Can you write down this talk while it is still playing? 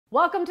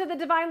Welcome to the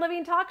Divine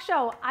Living Talk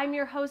Show. I'm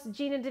your host,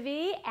 Gina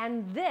DeVee,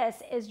 and this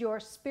is your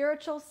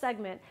spiritual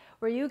segment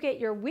where you get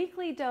your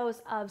weekly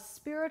dose of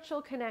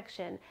spiritual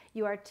connection.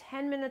 You are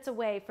 10 minutes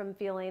away from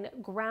feeling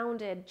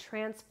grounded,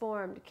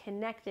 transformed,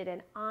 connected,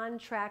 and on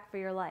track for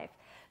your life.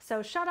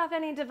 So shut off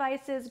any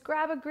devices,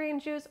 grab a green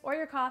juice or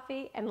your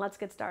coffee, and let's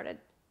get started.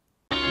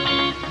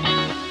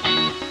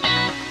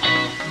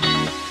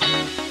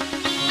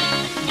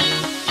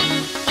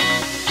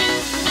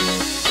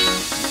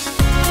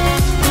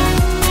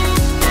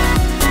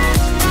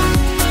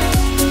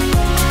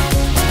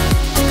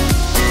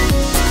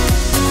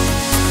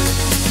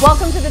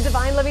 Welcome to the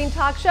Divine Living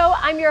Talk Show.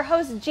 I'm your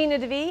host, Gina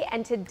DeVee,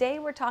 and today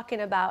we're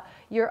talking about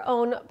your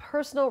own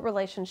personal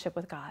relationship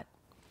with God.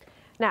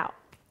 Now,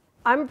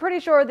 I'm pretty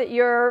sure that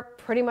you're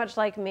pretty much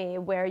like me,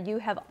 where you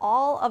have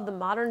all of the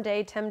modern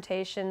day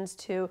temptations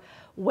to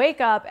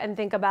wake up and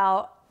think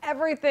about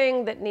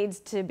everything that needs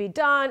to be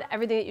done,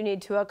 everything that you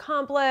need to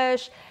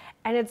accomplish,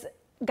 and it's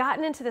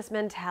gotten into this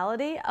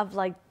mentality of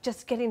like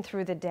just getting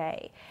through the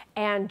day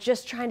and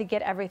just trying to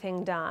get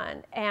everything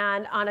done.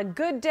 And on a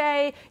good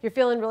day, you're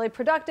feeling really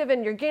productive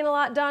and you're getting a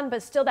lot done,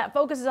 but still that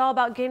focus is all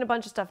about getting a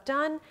bunch of stuff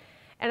done.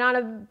 And on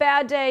a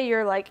bad day,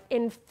 you're like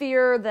in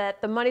fear that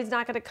the money's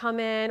not going to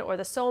come in, or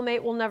the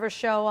soulmate will never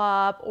show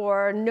up,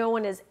 or no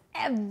one is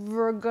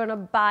ever going to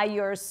buy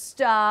your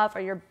stuff,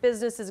 or your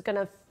business is going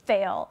to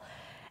fail.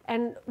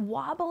 And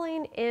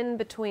wobbling in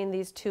between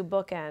these two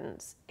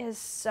bookends is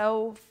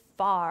so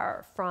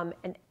far from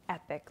an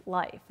epic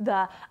life,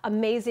 the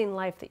amazing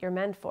life that you're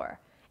meant for.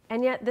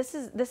 And yet this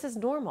is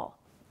normal,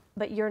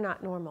 but you're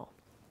not normal.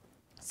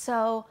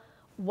 So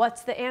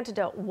what's the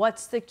antidote?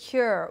 What's the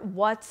cure?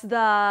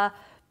 How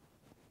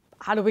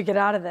do we get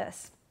out of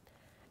this?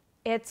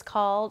 It's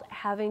called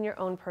having your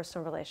own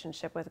personal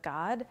relationship with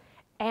God,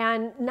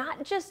 and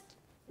not just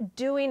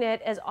doing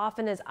it as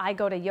often as I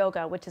go to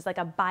yoga, which is like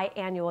a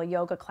biannual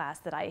yoga class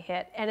that I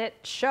hit, and it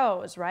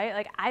shows, right?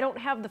 Like I don't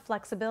have the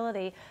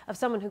flexibility of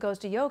someone who goes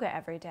to yoga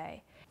every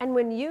day. And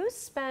when you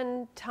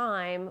spend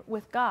time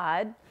with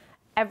God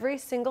every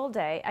single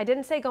day, I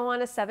didn't say go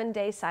on a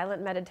 7-day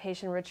silent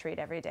meditation retreat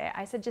every day.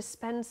 I said just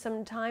spend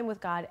some time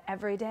with God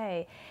every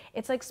day.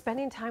 It's like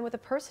spending time with a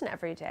person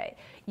every day.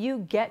 You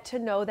get to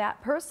know that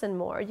person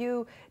more.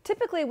 You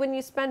typically, when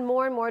you spend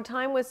more and more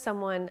time with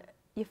someone,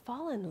 you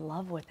fall in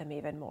love with them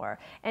even more.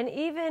 And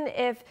even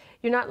if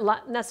you're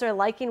not necessarily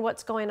liking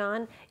what's going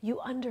on,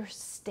 you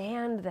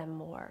understand them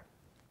more.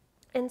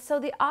 And so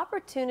the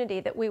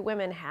opportunity that we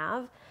women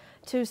have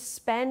to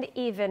spend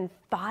even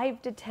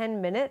 5 to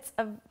 10 minutes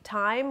of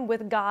time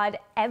with God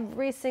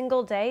every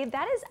single day,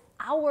 that is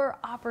our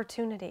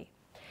opportunity.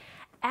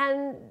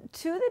 And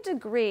to the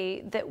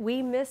degree that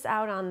we miss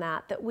out on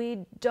that, that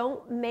we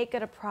don't make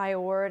it a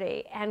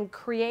priority and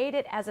create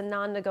it as a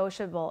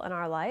non-negotiable in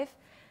our life,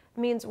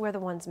 means we're the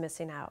ones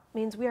missing out.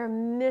 Means we are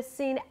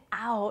missing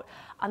out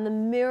on the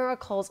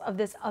miracles of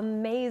this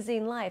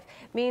amazing life.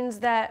 Means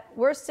that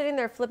we're sitting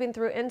there flipping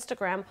through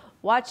Instagram,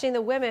 watching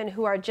the women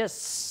who are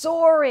just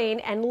soaring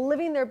and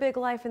living their big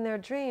life in their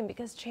dream,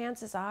 because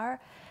chances are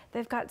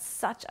they've got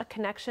such a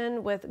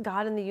connection with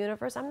God and the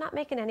universe. I'm not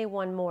making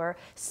anyone more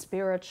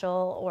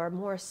spiritual or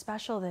more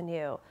special than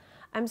you.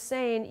 I'm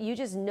saying you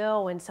just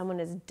know when someone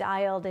is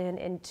dialed in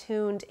and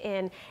tuned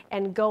in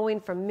and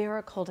going from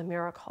miracle to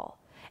miracle.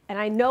 And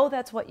I know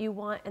that's what you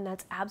want, and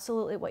that's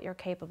absolutely what you're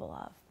capable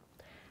of.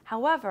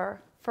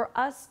 However, for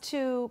us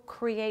to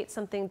create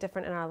something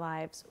different in our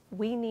lives,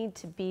 we need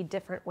to be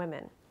different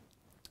women.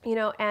 You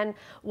know, and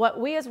what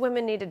we as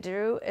women need to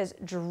do is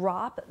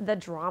drop the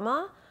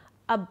drama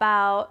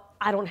about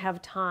I don't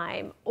have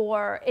time,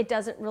 or it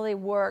doesn't really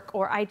work,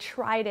 or I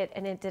tried it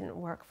and it didn't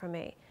work for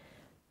me.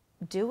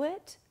 Do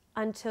it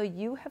until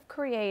you have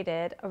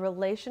created a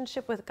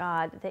relationship with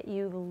God that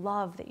you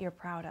love, that you're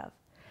proud of.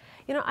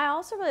 You know, I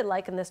also really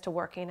liken this to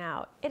working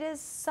out. It is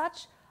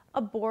such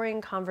a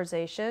boring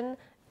conversation,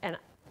 and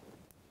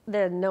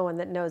there's no one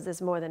that knows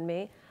this more than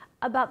me,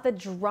 about the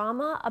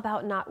drama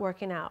about not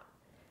working out.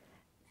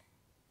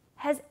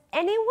 Has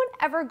anyone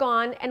ever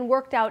gone and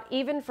worked out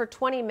even for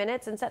 20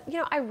 minutes and said, you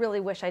know, I really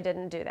wish I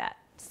didn't do that?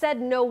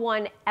 Said no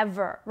one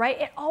ever,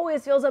 right? It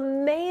always feels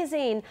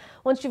amazing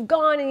once you've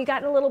gone and you've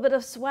gotten a little bit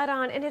of sweat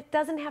on, and it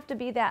doesn't have to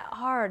be that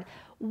hard.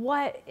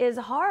 What is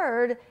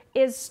hard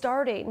is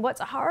starting.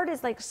 What's hard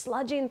is like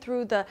sludging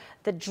through the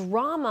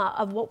drama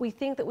of what we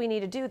think that we need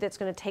to do that's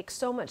going to take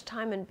so much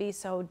time and be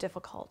so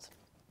difficult.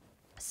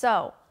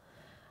 So,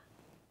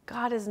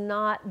 God is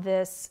not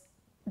this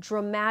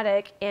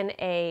dramatic in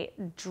a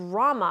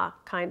drama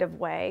kind of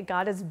way.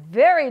 God is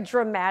very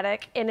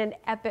dramatic in an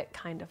epic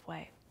kind of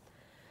way.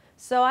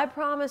 So I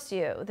promise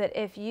you that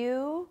if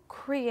you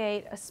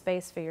create a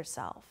space for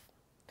yourself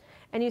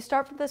and you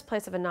start from this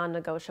place of a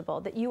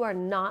non-negotiable, that you are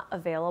not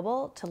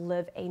available to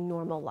live a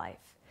normal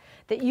life,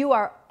 that you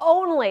are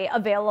only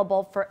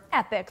available for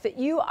epic, that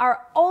you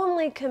are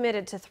only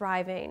committed to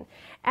thriving,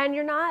 and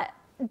you're not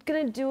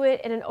going to do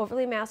it in an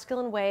overly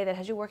masculine way that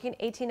has you working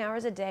 18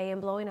 hours a day and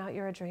blowing out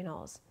your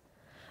adrenals.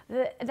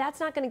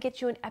 That's not going to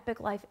get you an epic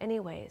life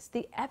anyways.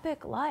 The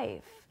epic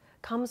life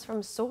comes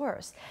from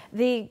source.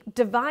 The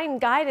divine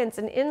guidance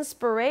and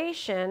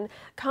inspiration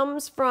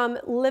comes from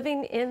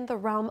living in the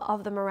realm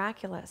of the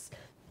miraculous.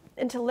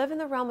 And to live in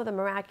the realm of the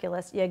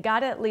miraculous, you got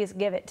to at least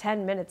give it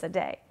 10 minutes a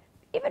day,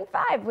 even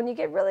 5 when you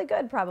get really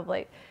good,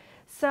 probably.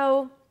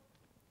 So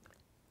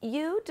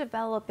you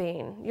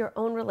developing your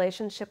own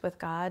relationship with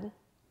God,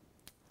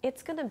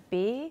 it's going to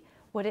be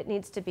what it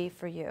needs to be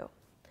for you.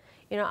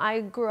 You know,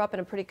 I grew up in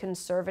a pretty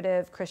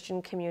conservative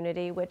Christian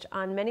community, which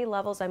on many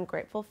levels I'm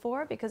grateful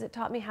for because it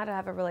taught me how to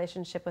have a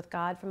relationship with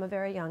God from a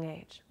very young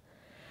age.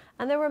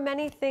 And there were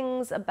many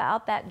things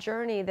about that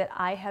journey that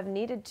I have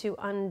needed to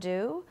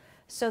undo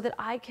so that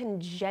I can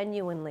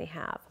genuinely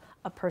have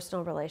a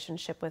personal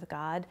relationship with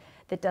God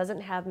that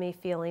doesn't have me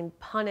feeling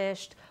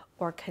punished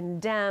or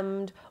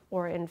condemned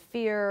or in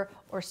fear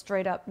or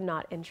straight up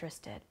not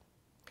interested.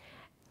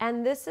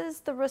 And this is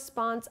the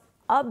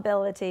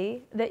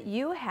responsibility that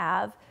you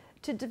have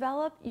to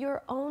develop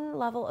your own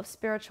level of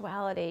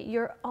spirituality,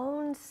 your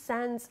own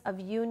sense of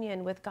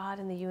union with God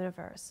and the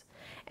universe.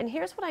 And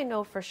here's what I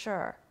know for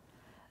sure,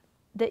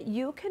 that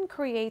you can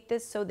create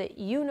this so that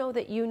you know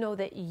that you know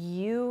that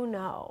you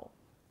know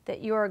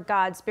that your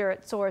God,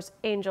 spirit, source,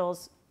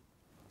 angels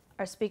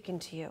are speaking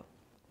to you.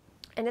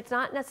 And it's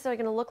not necessarily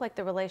going to look like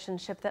the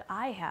relationship that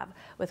I have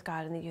with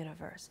God and the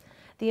universe.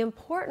 The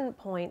important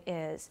point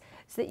is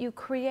that you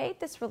create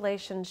this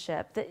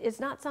relationship that is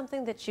not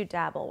something that you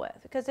dabble with.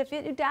 Because if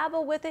you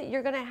dabble with it,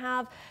 you're going to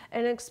have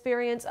an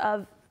experience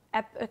of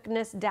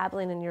epicness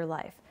dabbling in your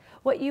life.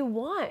 What you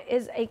want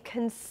is a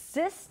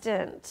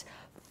consistent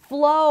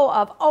flow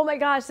of, oh my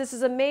gosh, this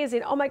is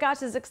amazing. Oh my gosh,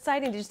 this is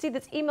exciting. Did you see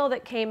this email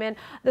that came in?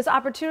 This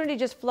opportunity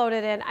just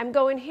floated in. I'm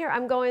going here,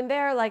 I'm going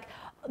there. Like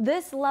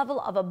this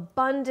level of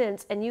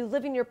abundance and you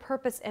living your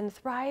purpose and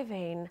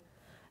thriving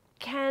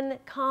can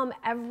come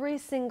every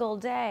single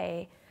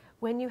day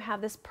when you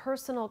have this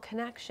personal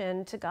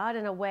connection to God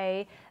in a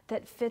way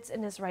that fits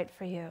and is right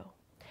for you.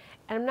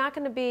 And I'm not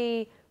going to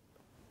be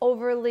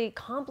overly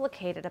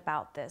complicated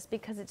about this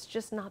because it's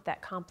just not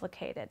that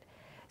complicated.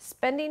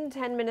 Spending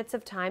 10 minutes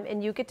of time,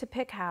 and you get to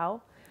pick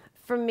how.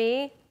 For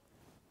me,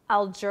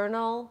 I'll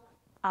journal,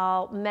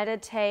 I'll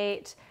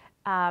meditate.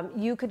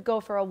 You could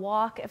go for a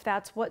walk if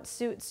that's what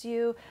suits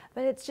you,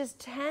 but it's just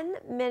 10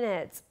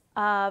 minutes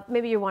of,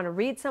 maybe you want to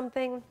read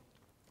something,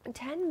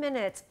 10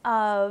 minutes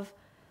of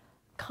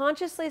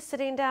consciously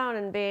sitting down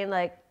and being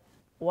like,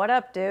 what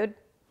up, dude?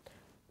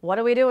 What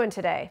are we doing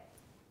today?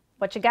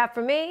 What you got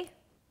for me?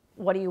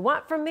 What do you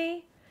want from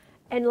me?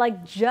 And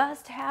like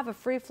just have a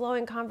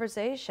free-flowing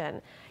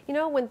conversation. You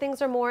know, when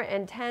things are more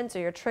intense or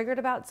you're triggered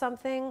about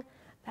something,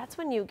 that's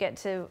when you get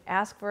to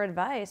ask for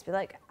advice. Be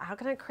like, how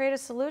can I create a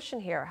solution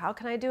here? How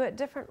can I do it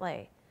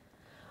differently?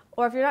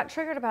 Or if you're not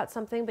triggered about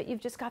something, but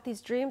you've just got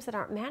these dreams that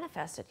aren't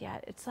manifested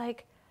yet, it's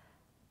like,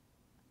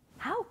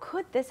 how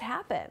could this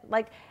happen?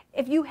 Like,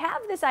 if you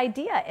have this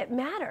idea, it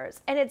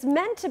matters and it's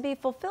meant to be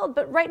fulfilled.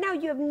 But right now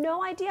you have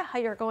no idea how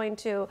you're going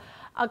to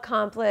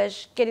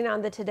accomplish getting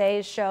on the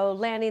Today Show,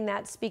 landing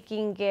that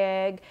speaking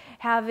gig,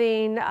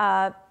 having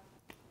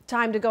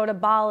time to go to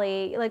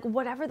Bali, like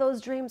whatever those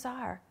dreams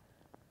are.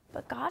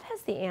 But God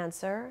has the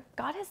answer.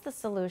 God has the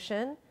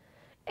solution.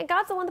 And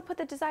God's the one that put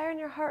the desire in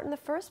your heart in the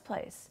first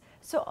place.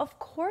 So of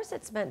course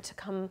it's meant to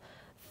come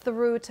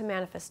through to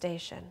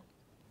manifestation.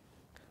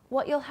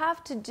 What you'll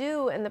have to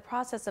do in the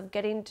process of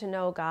getting to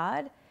know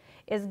God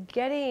is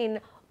getting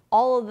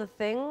all of the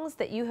things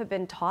that you have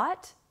been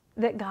taught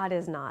that God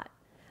is not.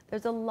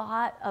 There's a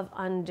lot of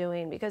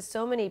undoing because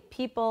so many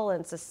people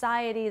and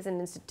societies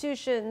and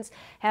institutions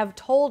have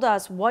told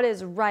us what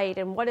is right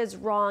and what is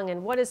wrong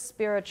and what is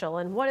spiritual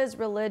and what is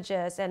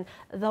religious and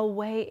the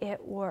way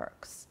it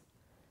works.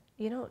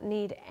 You don't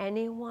need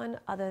anyone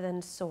other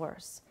than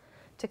Source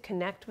to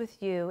connect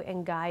with you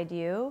and guide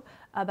you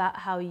about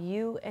how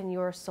you and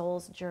your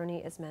soul's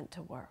journey is meant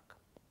to work.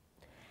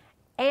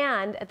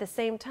 And at the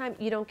same time,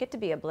 you don't get to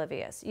be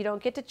oblivious. You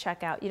don't get to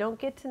check out. You don't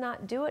get to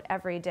not do it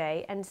every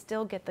day and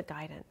still get the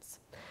guidance.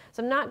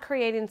 So I'm not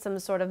creating some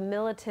sort of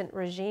militant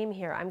regime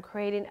here. I'm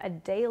creating a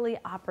daily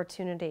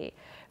opportunity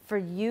for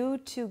you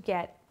to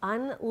get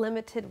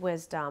unlimited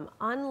wisdom,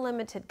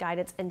 unlimited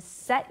guidance, and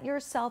set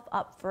yourself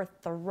up for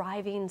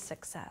thriving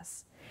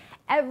success.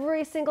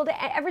 Every single day,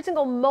 every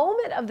single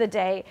moment of the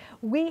day,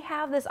 we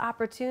have this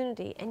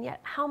opportunity, and yet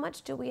how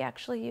much do we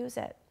actually use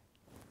it?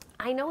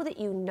 I know that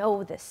you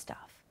know this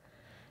stuff.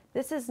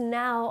 This is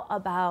now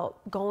about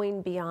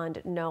going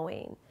beyond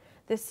knowing.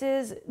 This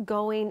is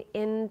going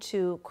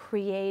into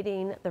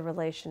creating the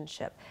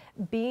relationship,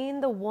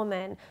 being the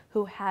woman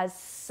who has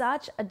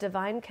such a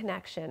divine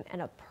connection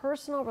and a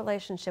personal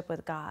relationship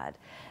with God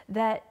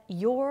that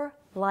your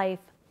life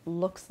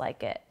looks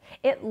like it.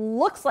 It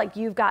looks like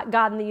you've got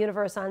God and the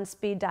universe on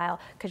speed dial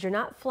because you're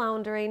not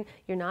floundering,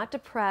 you're not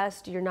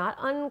depressed, you're not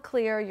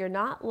unclear, you're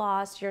not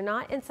lost, you're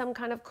not in some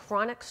kind of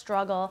chronic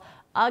struggle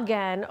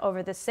again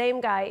over the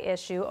same guy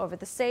issue, over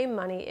the same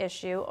money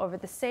issue, over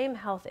the same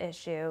health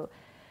issue.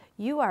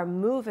 you are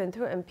moving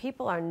through it and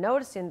people are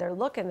noticing, they're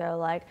looking, they're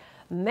like,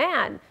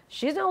 man,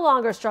 she's no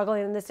longer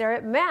struggling in this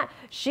area. Man,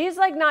 she's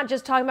like not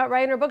just talking about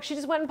writing her book, she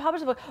just went and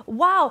published a book.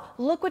 Wow,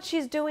 look what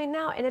she's doing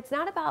now. And it's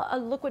not about a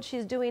look what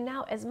she's doing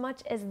now as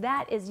much as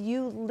that is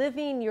you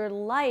living your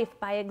life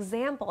by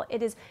example.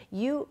 It is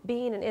you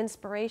being an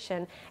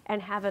inspiration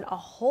and having a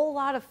whole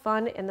lot of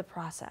fun in the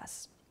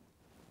process.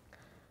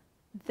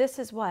 This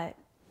is what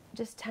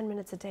just 10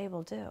 minutes a day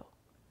will do.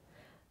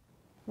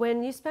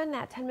 When you spend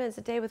that 10 minutes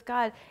a day with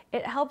God,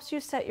 it helps you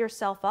set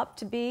yourself up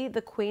to be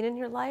the queen in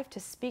your life, to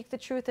speak the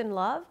truth in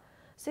love.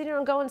 So you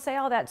don't go and say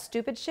all that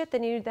stupid shit,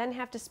 then you then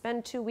have to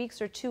spend 2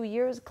 weeks or 2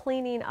 years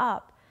cleaning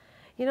up.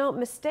 You know,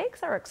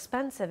 mistakes are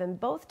expensive in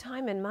both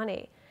time and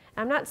money.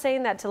 I'm not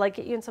saying that to like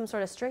get you in some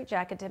sort of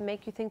straitjacket to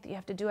make you think that you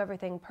have to do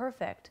everything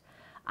perfect.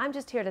 I'm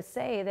just here to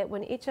say that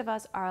when each of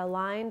us are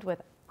aligned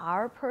with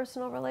our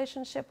personal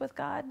relationship with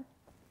God,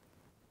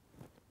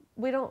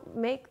 we don't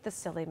make the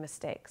silly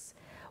mistakes.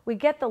 We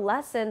get the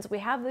lessons, we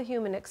have the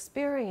human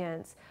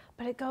experience,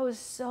 but it goes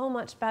so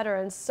much better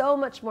and so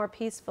much more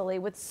peacefully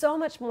with so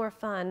much more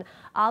fun,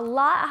 a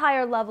lot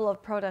higher level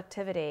of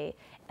productivity,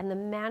 and the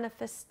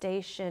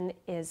manifestation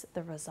is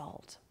the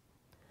result.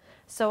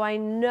 So I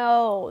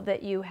know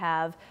that you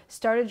have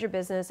started your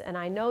business and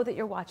I know that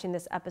you're watching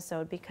this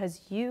episode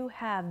because you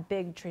have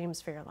big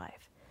dreams for your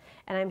life.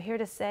 And I'm here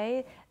to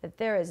say that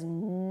there is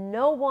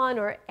no one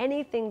or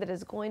anything that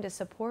is going to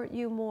support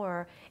you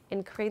more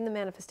in creating the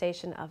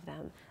manifestation of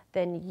them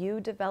than you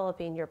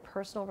developing your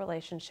personal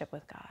relationship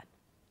with God.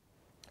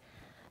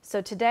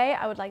 So today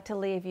I would like to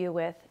leave you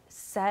with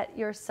set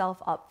yourself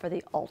up for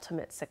the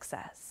ultimate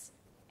success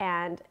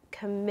and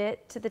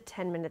commit to the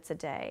 10 minutes a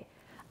day.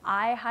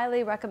 I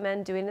highly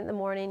recommend doing it in the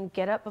morning.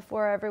 Get up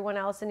before everyone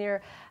else in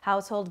your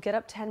household. Get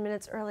up 10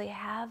 minutes early.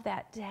 Have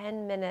that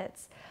 10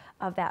 minutes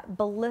of that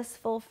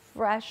blissful,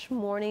 fresh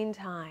morning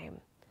time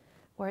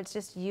where it's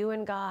just you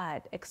and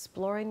God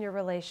exploring your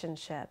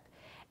relationship.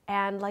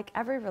 And like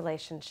every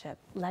relationship,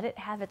 let it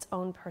have its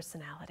own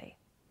personality.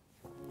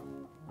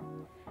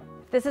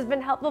 If this has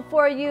been helpful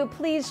for you,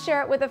 please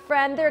share it with a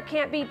friend. There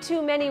can't be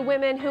too many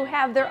women who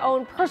have their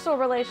own personal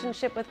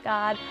relationship with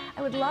God.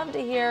 I would love to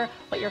hear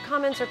what your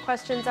comments or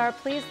questions are.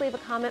 Please leave a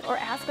comment or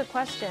ask a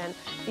question.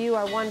 If you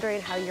are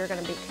wondering how you're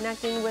going to be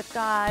connecting with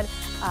God,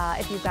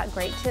 if you've got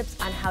great tips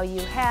on how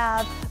you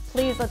have,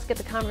 please let's get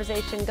the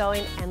conversation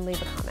going and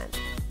leave a comment.